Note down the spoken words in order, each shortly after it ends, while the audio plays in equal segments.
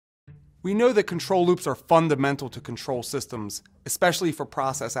We know that control loops are fundamental to control systems, especially for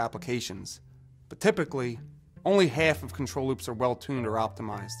process applications. But typically, only half of control loops are well tuned or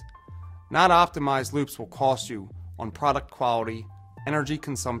optimized. Not optimized loops will cost you on product quality, energy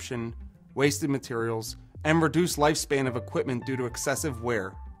consumption, wasted materials, and reduced lifespan of equipment due to excessive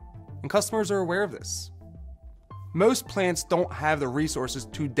wear. And customers are aware of this. Most plants don't have the resources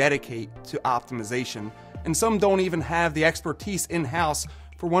to dedicate to optimization, and some don't even have the expertise in-house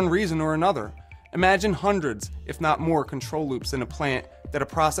for one reason or another. Imagine hundreds, if not more, control loops in a plant that a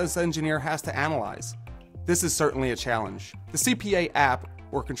process engineer has to analyze. This is certainly a challenge. The CPA app,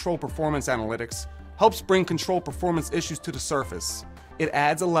 or Control Performance Analytics, helps bring control performance issues to the surface. It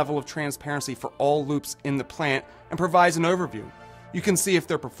adds a level of transparency for all loops in the plant and provides an overview. You can see if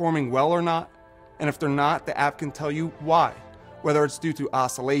they're performing well or not, and if they're not, the app can tell you why, whether it's due to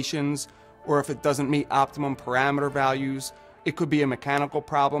oscillations or if it doesn't meet optimum parameter values. It could be a mechanical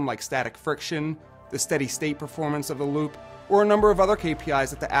problem like static friction, the steady state performance of the loop, or a number of other KPIs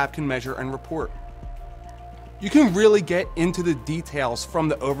that the app can measure and report. You can really get into the details from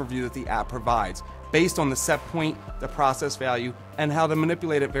the overview that the app provides, based on the set point, the process value, and how the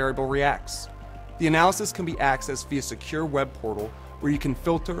manipulated variable reacts. The analysis can be accessed via secure web portal where you can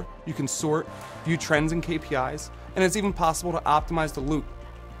filter, you can sort, view trends and KPIs, and it's even possible to optimize the loop.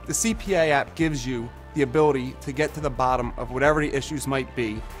 The CPA app gives you the ability to get to the bottom of whatever the issues might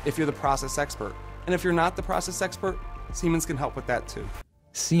be if you're the process expert. And if you're not the process expert, Siemens can help with that too.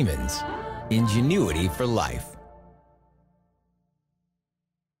 Siemens, ingenuity for life.